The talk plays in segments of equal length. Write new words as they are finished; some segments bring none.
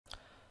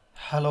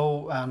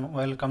Hello and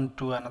welcome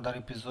to another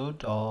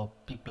episode of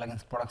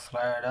PickPlugins Product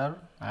Slider,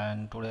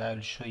 and today I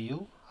will show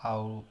you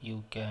how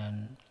you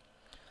can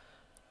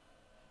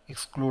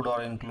exclude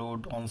or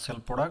include on sale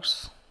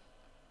products.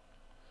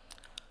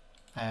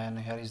 And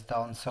here is the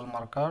on sale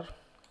marker.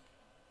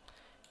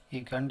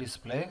 You can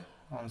display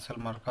on sale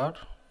marker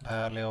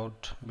via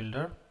layout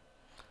builder,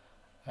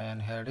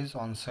 and here it is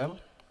on sale.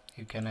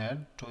 You can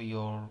add to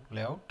your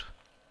layout.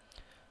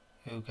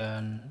 You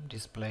can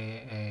display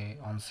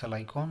a on sale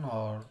icon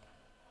or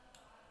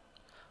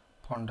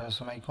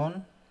foundation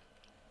icon,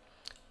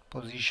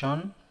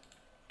 position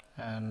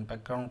and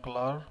background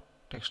color,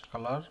 text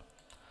color,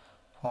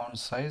 font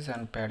size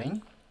and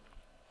padding.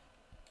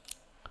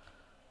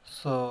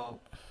 So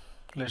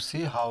let's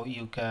see how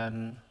you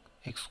can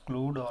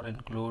exclude or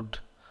include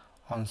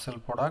on sale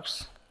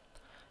products.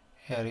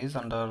 Here is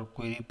under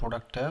query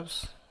product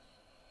tabs,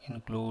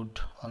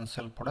 include on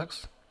sale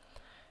products.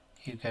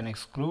 You can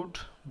exclude.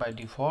 By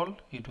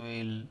default it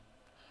will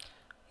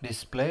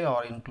display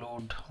or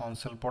include on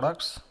sale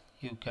products.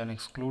 You can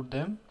exclude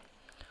them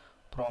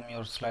from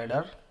your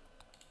slider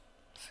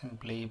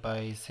simply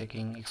by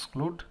checking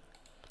exclude.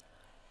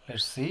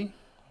 Let's see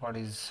what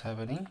is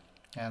happening.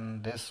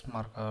 And this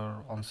marker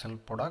on sale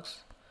products,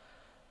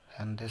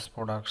 and these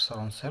products are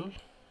on sale.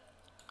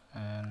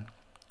 And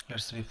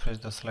let's refresh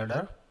the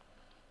slider,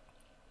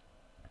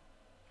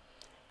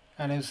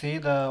 and you see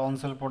the on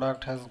sale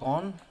product has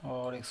gone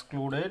or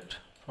excluded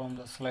from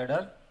the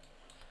slider.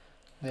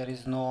 There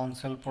is no on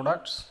sale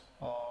products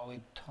with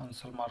on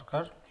sale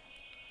marker.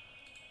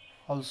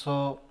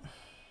 Also,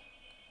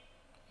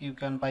 you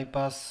can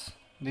bypass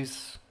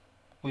this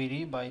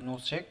query by no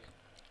check,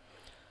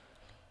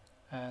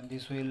 and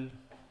this will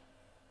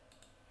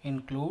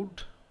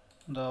include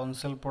the on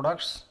sale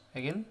products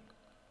again.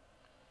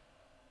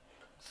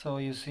 So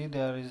you see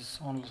there is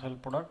on sale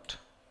product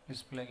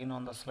display again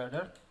on the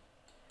slider.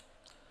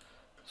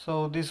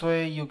 So this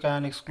way you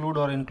can exclude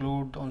or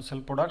include on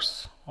sale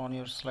products on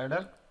your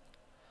slider.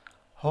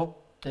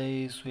 Hope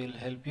this will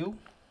help you.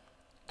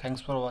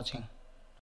 Thanks for watching.